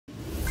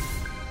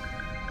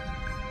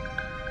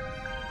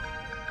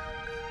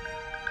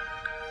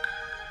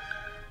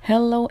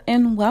Hello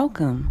and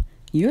welcome.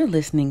 You're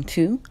listening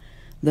to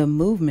the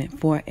Movement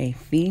for a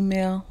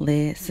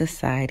Female-Led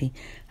Society.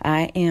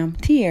 I am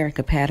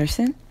Tierica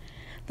Patterson,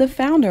 the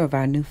founder of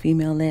our new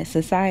female-led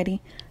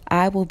society.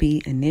 I will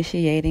be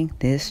initiating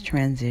this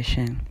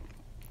transition.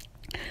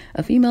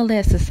 A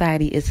female-led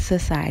society is a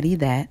society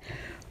that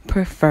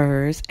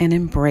prefers and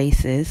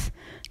embraces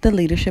the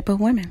leadership of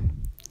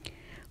women.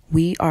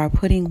 We are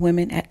putting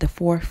women at the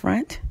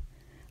forefront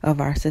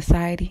of our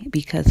society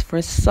because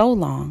for so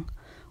long,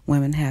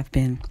 women have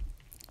been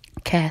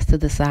cast to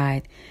the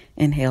side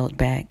and held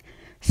back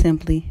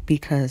simply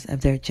because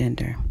of their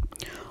gender.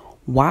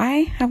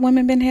 Why have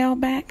women been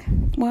held back?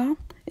 Well,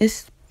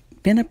 it's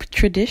been a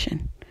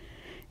tradition.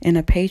 In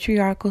a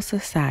patriarchal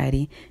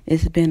society,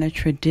 it's been a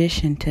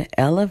tradition to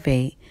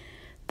elevate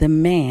the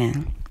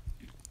man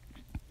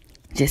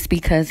just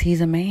because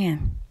he's a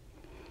man.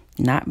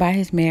 Not by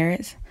his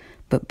merits,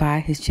 but by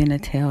his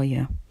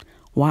genitalia.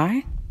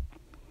 Why?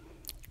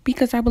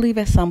 Because I believe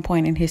at some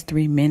point in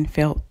history, men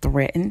felt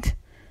threatened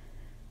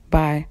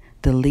by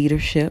the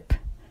leadership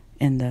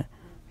and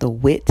the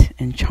wit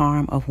and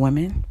charm of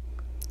women.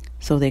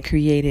 So they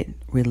created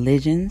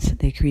religions,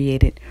 they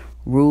created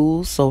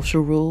rules,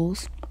 social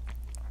rules,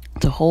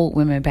 to hold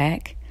women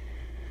back,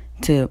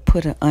 to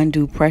put an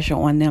undue pressure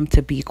on them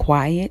to be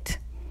quiet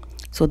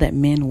so that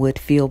men would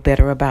feel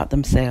better about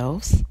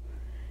themselves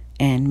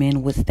and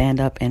men would stand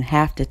up and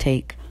have to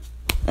take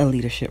a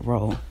leadership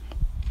role.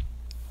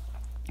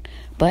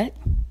 But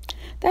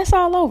that's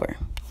all over.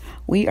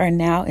 We are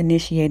now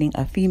initiating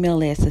a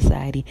female-led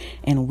society,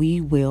 and we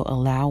will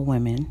allow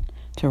women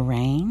to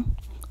reign,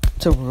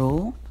 to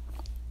rule,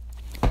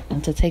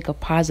 and to take a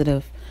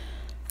positive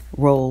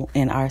role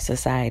in our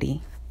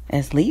society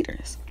as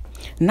leaders.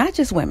 Not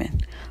just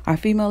women. Our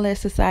female-led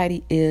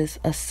society is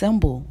a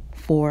symbol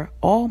for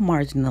all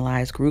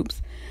marginalized groups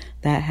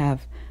that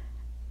have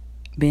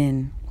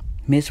been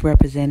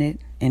misrepresented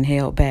and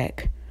held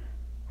back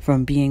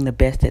from being the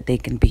best that they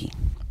can be.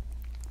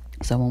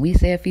 So when we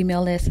say a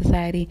female-led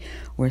society,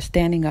 we're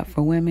standing up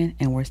for women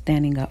and we're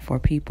standing up for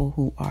people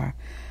who are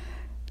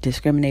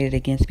discriminated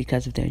against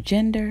because of their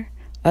gender,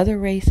 other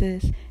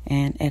races,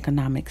 and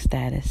economic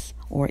status,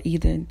 or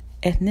even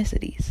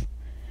ethnicities.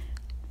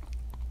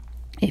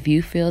 If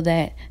you feel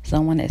that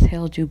someone has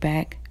held you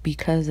back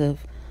because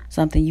of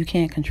something you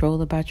can't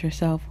control about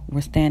yourself,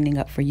 we're standing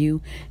up for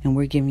you and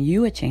we're giving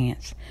you a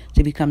chance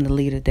to become the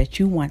leader that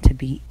you want to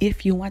be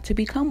if you want to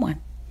become one.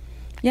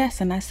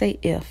 Yes, and I say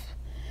if.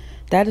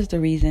 That is the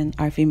reason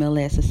our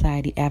female-led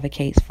society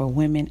advocates for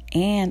women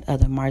and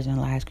other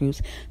marginalized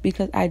groups,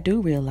 because I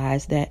do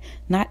realize that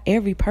not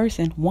every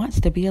person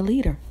wants to be a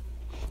leader.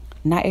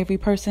 Not every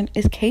person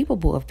is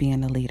capable of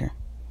being a leader.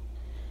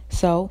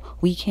 So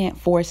we can't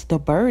force the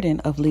burden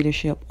of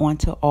leadership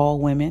onto all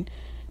women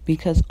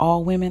because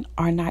all women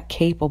are not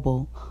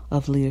capable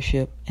of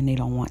leadership and they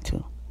don't want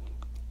to.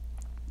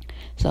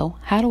 So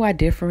how do I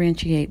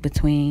differentiate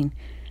between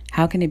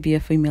how can it be a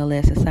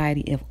female-led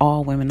society if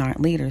all women aren't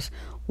leaders?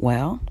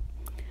 Well,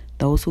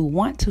 those who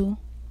want to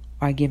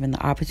are given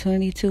the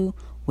opportunity to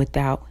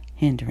without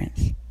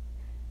hindrance.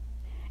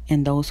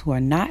 And those who are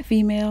not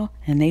female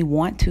and they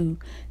want to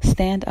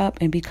stand up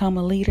and become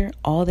a leader,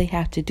 all they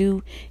have to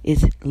do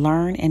is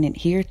learn and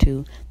adhere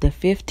to the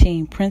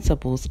 15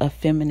 principles of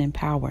feminine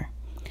power.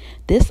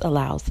 This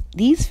allows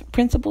these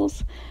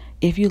principles,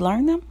 if you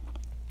learn them,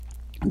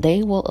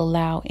 they will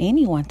allow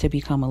anyone to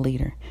become a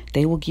leader.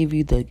 They will give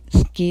you the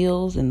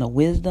skills and the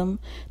wisdom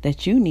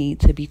that you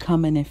need to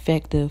become an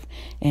effective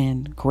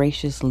and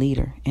gracious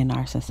leader in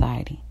our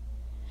society.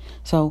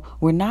 So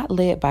we're not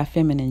led by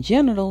feminine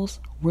genitals,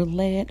 we're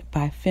led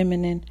by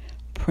feminine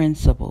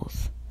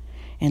principles.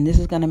 And this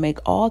is going to make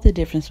all the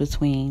difference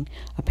between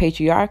a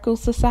patriarchal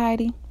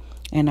society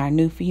and our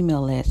new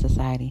female-led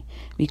society,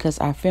 because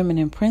our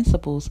feminine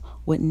principles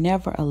would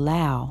never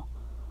allow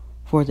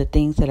for the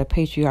things that a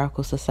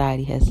patriarchal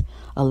society has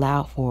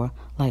allowed for,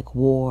 like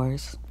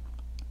wars,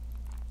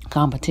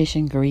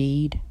 competition,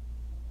 greed,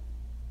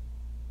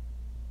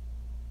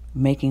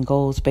 making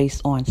goals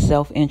based on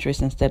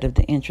self-interest instead of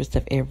the interest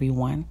of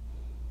everyone.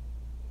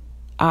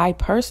 I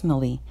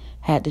personally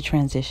had to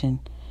transition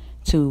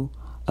to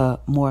a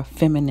more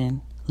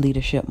feminine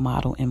leadership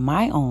model in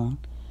my own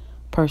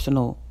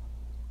personal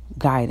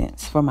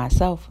guidance for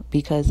myself,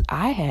 because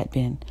I had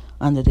been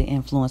under the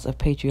influence of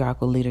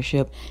patriarchal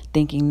leadership,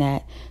 thinking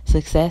that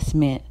success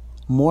meant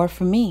more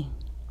for me,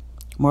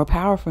 more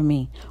power for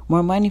me,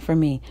 more money for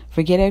me,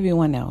 forget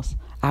everyone else.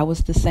 I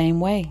was the same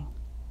way.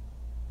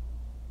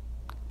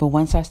 But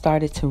once I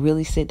started to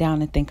really sit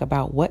down and think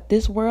about what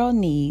this world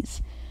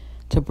needs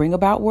to bring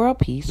about world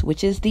peace,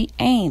 which is the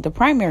aim, the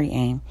primary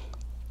aim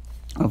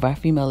of our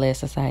female-led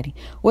society.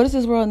 What does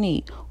this world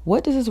need?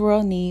 What does this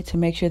world need to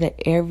make sure that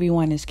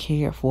everyone is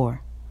cared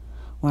for?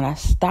 When I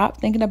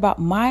stopped thinking about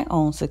my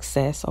own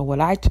success or what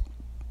I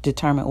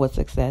determined was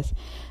success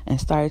and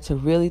started to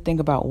really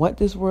think about what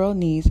this world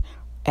needs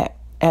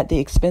at the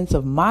expense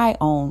of my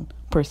own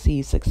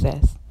perceived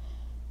success,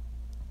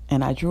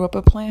 and I drew up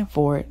a plan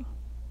for it,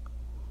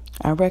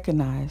 I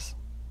recognized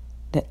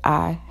that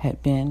I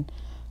had been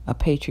a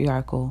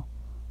patriarchal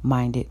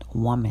minded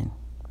woman.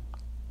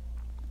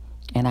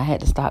 And I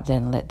had to stop that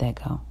and let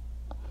that go.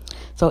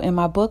 So in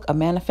my book, A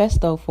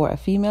Manifesto for a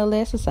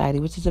Female-Led Society,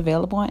 which is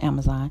available on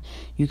Amazon,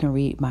 you can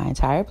read my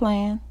entire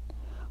plan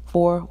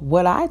for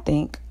what I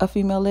think a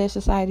female-led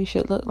society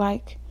should look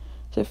like,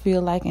 should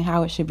feel like, and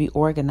how it should be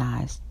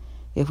organized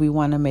if we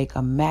want to make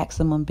a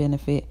maximum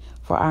benefit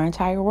for our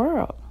entire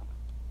world.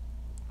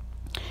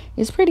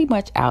 It's pretty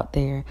much out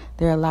there.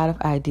 There are a lot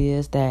of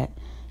ideas that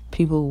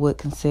people would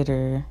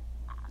consider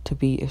to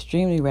be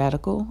extremely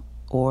radical,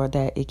 or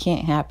that it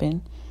can't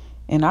happen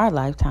in our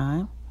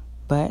lifetime,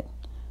 but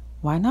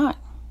why not?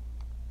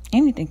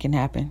 Anything can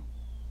happen.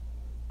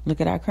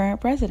 Look at our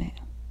current president.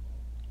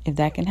 If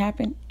that can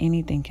happen,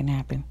 anything can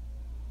happen.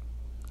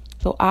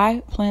 So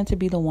I plan to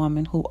be the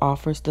woman who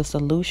offers the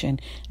solution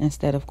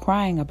instead of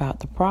crying about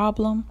the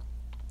problem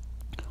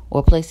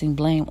or placing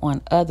blame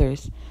on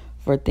others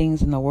for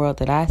things in the world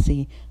that I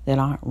see that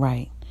aren't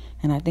right.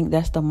 And I think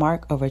that's the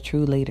mark of a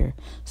true leader.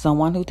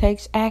 Someone who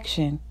takes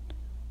action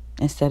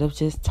instead of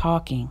just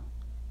talking.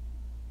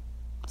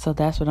 So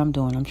that's what I'm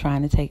doing. I'm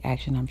trying to take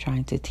action. I'm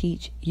trying to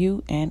teach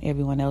you and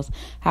everyone else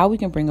how we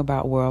can bring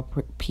about world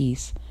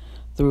peace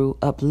through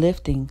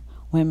uplifting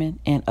women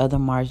and other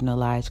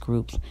marginalized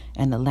groups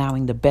and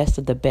allowing the best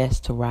of the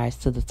best to rise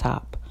to the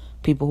top.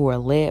 People who are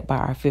led by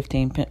our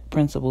 15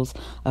 principles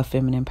of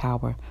feminine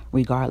power,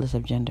 regardless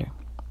of gender.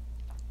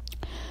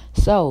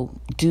 So,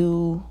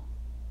 do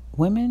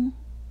women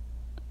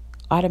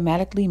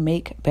automatically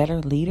make better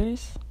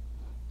leaders?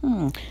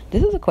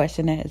 This is a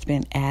question that has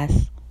been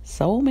asked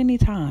so many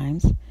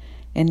times,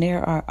 and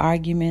there are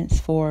arguments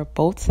for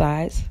both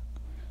sides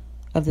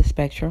of the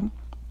spectrum.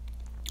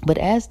 But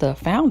as the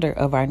founder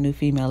of our new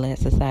female-led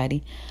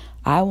society,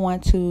 I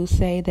want to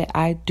say that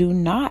I do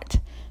not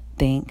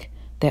think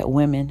that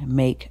women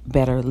make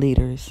better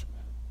leaders.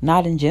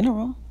 Not in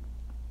general.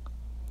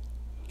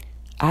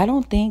 I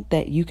don't think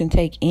that you can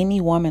take any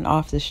woman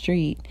off the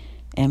street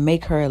and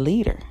make her a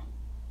leader.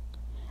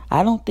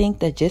 I don't think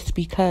that just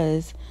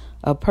because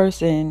a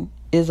person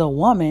is a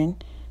woman,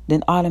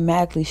 then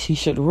automatically she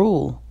should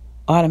rule.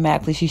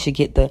 Automatically she should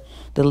get the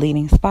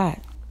leading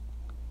spot.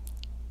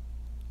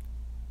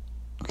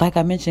 Like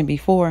I mentioned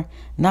before,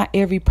 not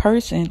every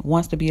person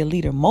wants to be a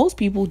leader. Most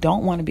people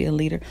don't want to be a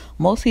leader.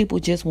 Most people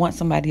just want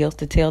somebody else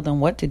to tell them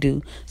what to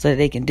do so that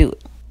they can do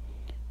it.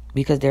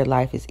 Because their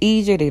life is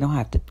easier. They don't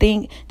have to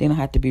think. They don't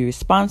have to be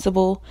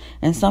responsible.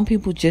 And some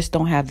people just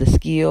don't have the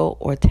skill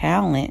or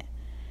talent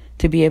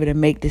to be able to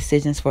make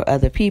decisions for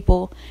other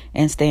people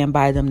and stand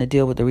by them to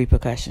deal with the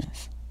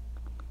repercussions.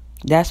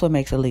 That's what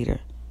makes a leader.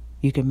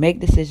 You can make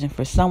decisions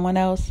for someone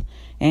else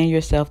and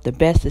yourself, the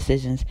best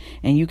decisions,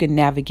 and you can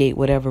navigate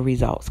whatever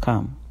results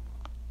come.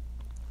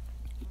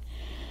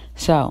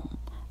 So,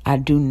 I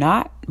do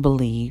not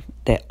believe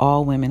that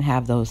all women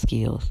have those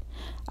skills.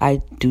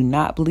 I do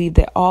not believe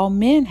that all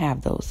men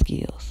have those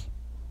skills.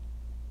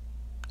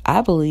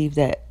 I believe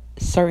that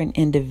certain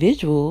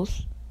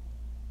individuals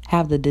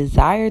have the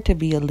desire to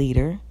be a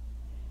leader,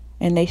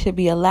 and they should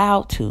be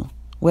allowed to.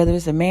 Whether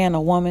it's a man,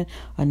 a woman,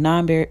 a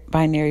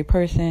non-binary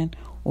person,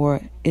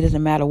 or it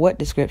doesn't matter what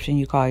description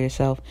you call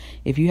yourself.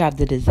 If you have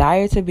the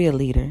desire to be a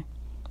leader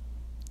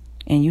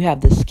and you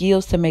have the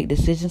skills to make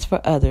decisions for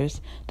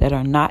others that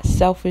are not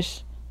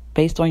selfish,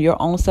 based on your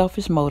own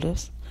selfish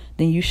motives,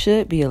 then you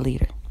should be a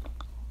leader.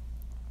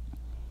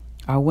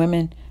 Are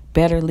women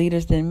better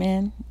leaders than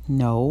men?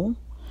 No.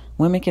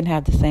 Women can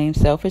have the same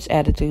selfish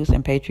attitudes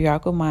and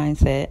patriarchal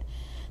mindset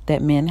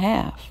that men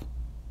have.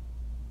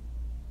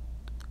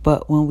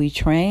 But when we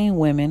train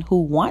women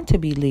who want to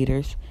be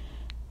leaders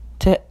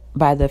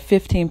by the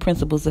 15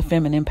 principles of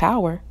feminine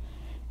power,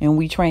 and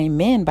we train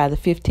men by the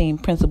 15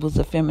 principles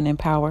of feminine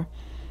power,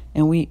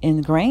 and we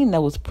ingrain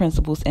those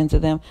principles into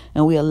them,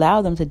 and we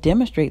allow them to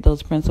demonstrate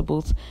those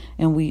principles,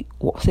 and we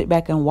sit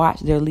back and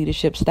watch their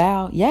leadership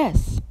style,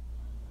 yes,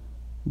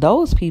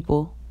 those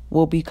people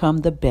will become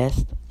the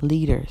best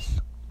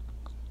leaders.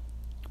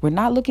 We're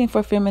not looking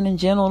for feminine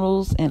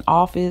generals in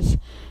office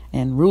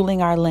and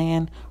ruling our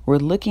land. We're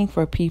looking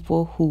for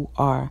people who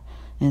are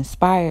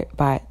inspired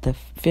by the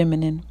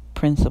feminine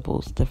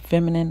principles, the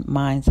feminine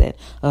mindset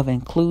of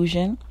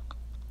inclusion,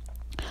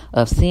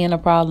 of seeing a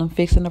problem,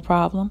 fixing a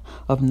problem,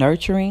 of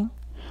nurturing,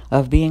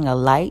 of being a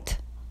light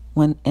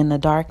when in the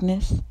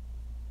darkness.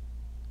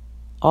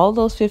 All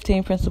those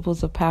 15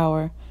 principles of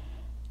power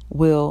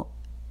will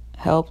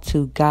help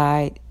to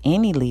guide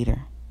any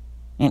leader.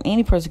 And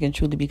any person can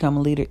truly become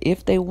a leader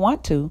if they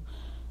want to,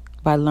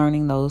 by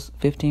learning those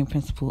 15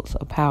 principles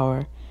of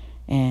power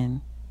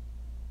and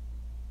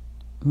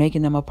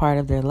making them a part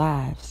of their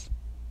lives.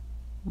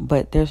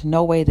 But there's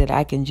no way that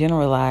I can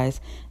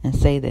generalize and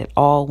say that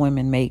all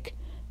women make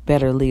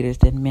better leaders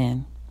than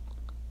men.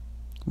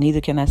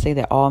 Neither can I say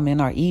that all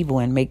men are evil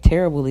and make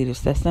terrible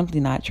leaders. That's simply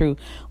not true.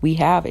 We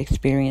have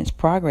experienced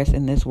progress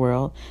in this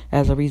world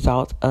as a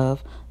result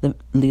of the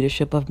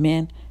leadership of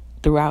men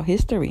throughout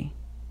history.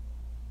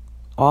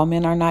 All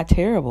men are not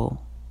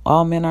terrible.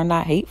 All men are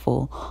not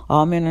hateful.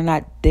 All men are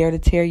not there to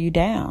tear you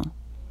down.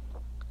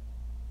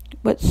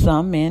 But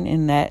some men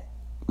in that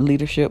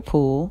leadership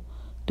pool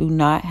do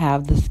not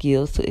have the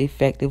skills to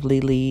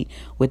effectively lead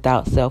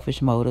without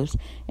selfish motives,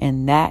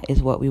 and that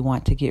is what we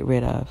want to get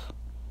rid of.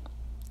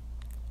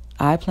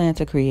 I plan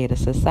to create a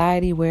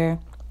society where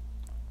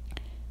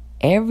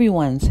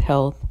everyone's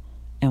health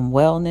and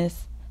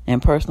wellness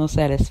and personal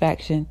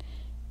satisfaction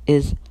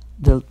is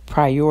the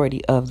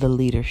priority of the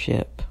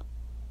leadership.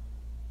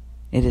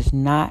 It is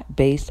not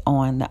based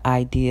on the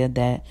idea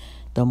that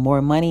the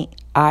more money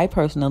I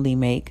personally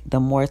make, the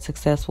more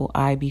successful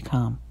I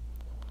become.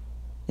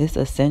 It's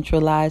a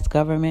centralized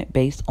government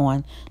based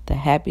on the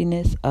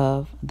happiness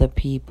of the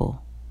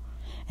people.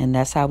 And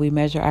that's how we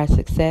measure our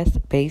success,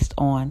 based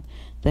on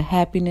the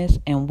happiness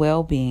and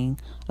well-being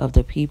of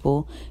the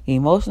people,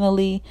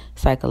 emotionally,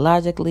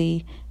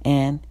 psychologically,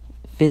 and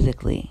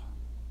physically.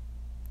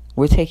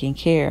 We're taking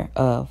care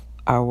of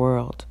our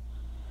world.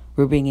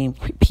 We're bringing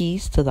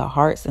peace to the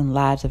hearts and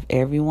lives of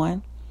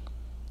everyone.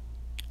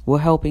 We're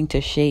helping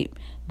to shape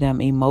them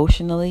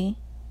emotionally.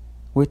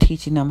 We're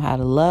teaching them how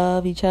to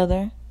love each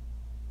other.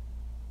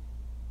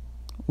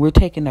 We're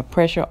taking the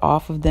pressure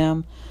off of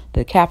them,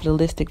 the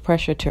capitalistic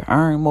pressure to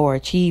earn more,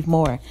 achieve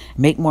more,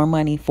 make more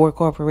money for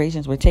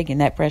corporations. We're taking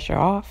that pressure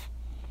off.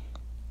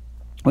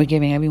 We're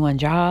giving everyone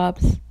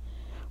jobs.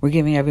 We're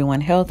giving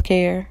everyone health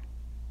care.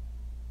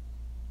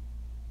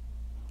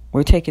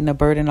 We're taking the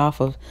burden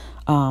off of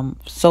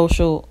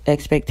social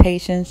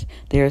expectations.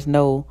 There's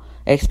no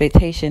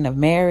expectation of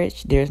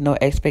marriage. There's no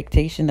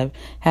expectation of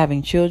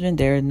having children.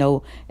 There are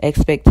no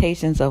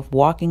expectations of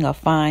walking a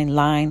fine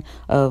line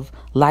of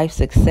life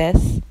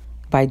success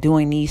by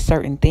doing these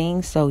certain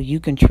things so you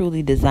can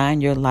truly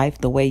design your life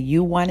the way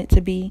you want it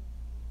to be.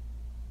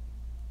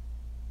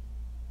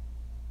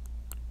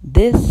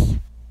 This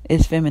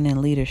is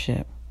feminine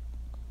leadership.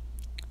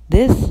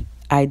 This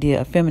idea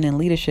of feminine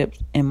leadership,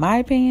 in my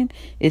opinion,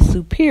 is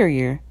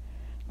superior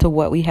to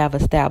what we have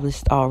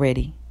established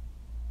already.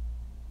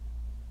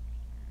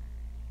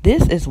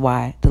 This is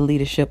why the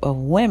leadership of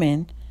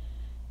women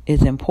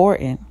is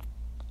important.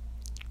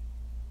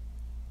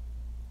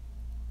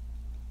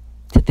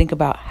 To think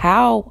about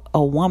how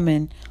a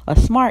woman, a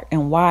smart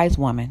and wise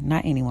woman,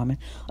 not any woman,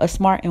 a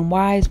smart and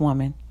wise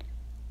woman,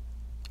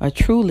 a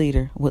true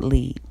leader would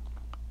lead.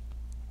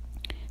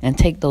 And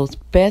take those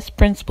best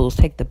principles,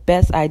 take the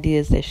best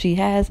ideas that she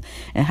has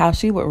and how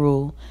she would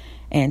rule,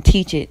 and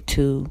teach it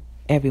to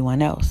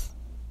everyone else.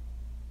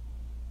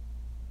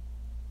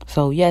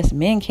 So yes,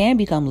 men can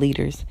become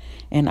leaders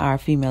in our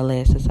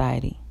female-led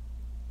society.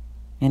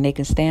 And they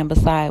can stand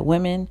beside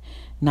women,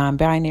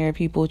 non-binary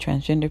people,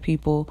 transgender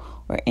people,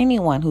 or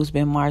anyone who's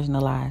been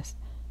marginalized.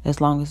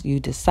 As long as you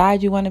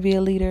decide you want to be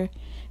a leader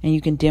and you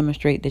can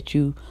demonstrate that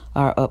you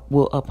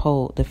will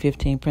uphold the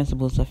 15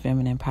 principles of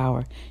feminine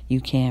power,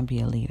 you can be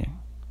a leader.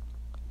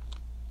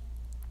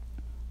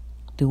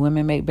 Do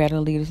women make better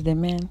leaders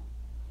than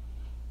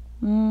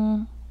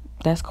men?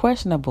 That's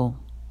questionable.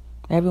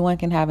 Everyone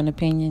can have an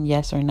opinion,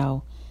 yes or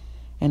no.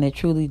 And it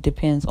truly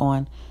depends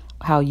on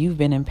how you've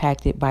been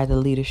impacted by the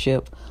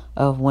leadership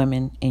of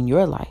women in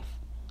your life.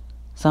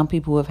 Some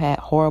people who have had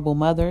horrible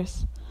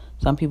mothers,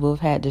 some people who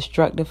have had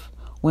destructive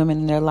women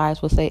in their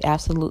lives will say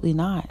absolutely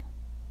not.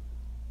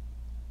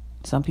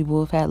 Some people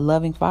who have had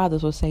loving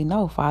fathers will say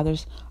no,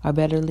 fathers are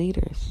better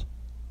leaders.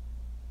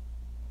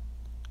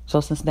 So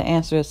since the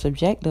answer is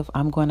subjective,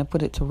 I'm going to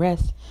put it to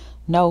rest.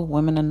 No,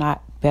 women are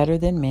not better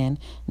than men.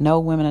 No,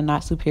 women are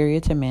not superior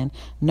to men.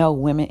 No,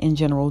 women in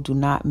general do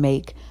not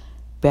make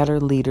better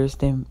leaders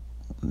than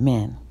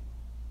men.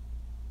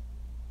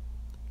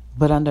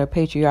 But under a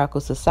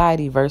patriarchal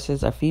society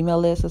versus a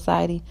female-led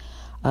society,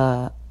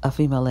 a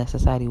female-led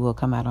society will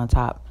come out on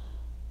top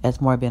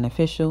as more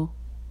beneficial,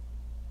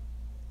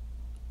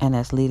 and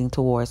that's leading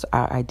towards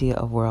our idea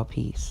of world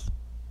peace.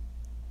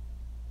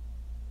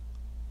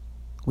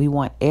 We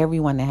want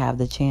everyone to have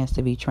the chance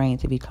to be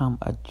trained to become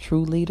a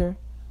true leader.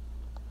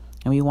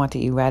 And we want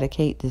to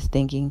eradicate this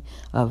thinking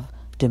of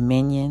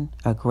dominion,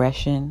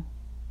 aggression,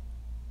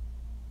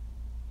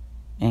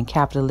 and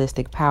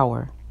capitalistic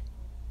power.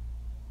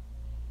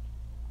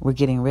 We're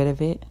getting rid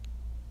of it,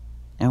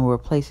 and we're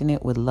replacing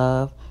it with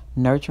love,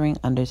 nurturing,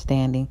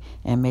 understanding,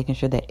 and making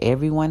sure that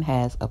everyone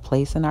has a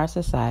place in our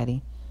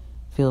society,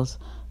 feels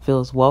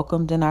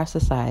welcomed in our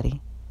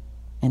society,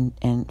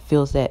 and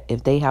feels that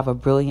if they have a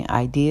brilliant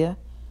idea,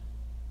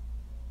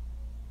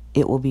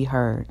 it will be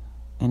heard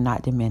and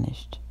not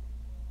diminished.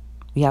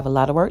 We have a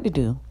lot of work to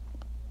do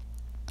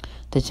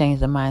to change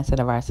the mindset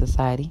of our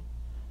society,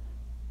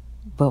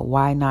 but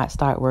why not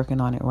start working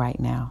on it right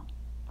now?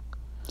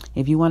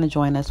 If you want to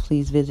join us,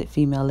 please visit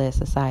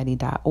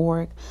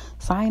femaleLedSociety.org.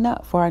 Sign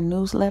up for our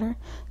newsletter.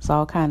 It's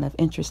all kind of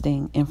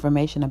interesting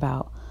information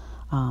about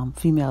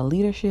female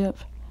leadership,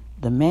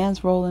 the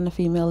man's role in the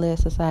female-led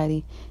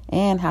society,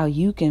 and how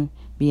you can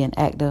be an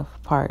active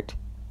part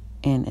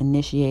in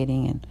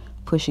initiating and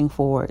pushing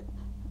forward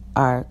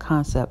our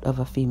concept of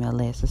a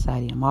female-led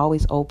society. I'm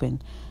always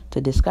open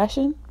to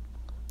discussion.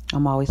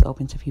 I'm always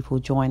open to people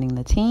joining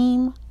the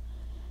team.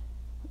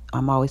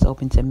 I'm always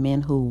open to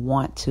men who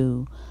want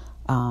to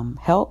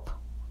help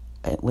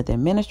with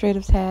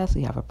administrative tasks.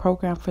 We have a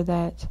program for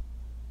that.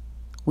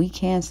 We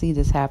can see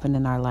this happen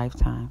in our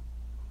lifetime.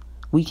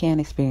 We can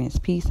experience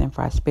peace and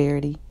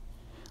prosperity.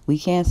 We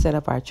can set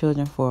up our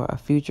children for a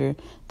future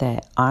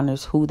that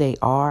honors who they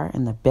are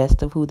and the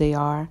best of who they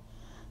are,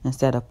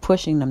 instead of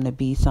pushing them to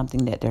be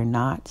something that they're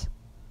not.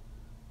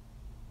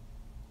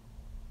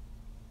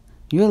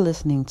 You're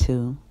listening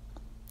to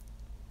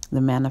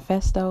the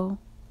Manifesto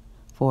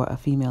for a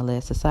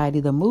Female-Led Society,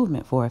 the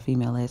movement for a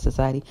female-led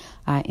society.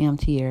 I am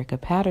T. Erica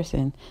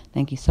Patterson.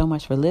 Thank you so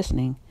much for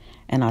listening,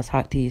 and I'll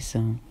talk to you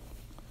soon.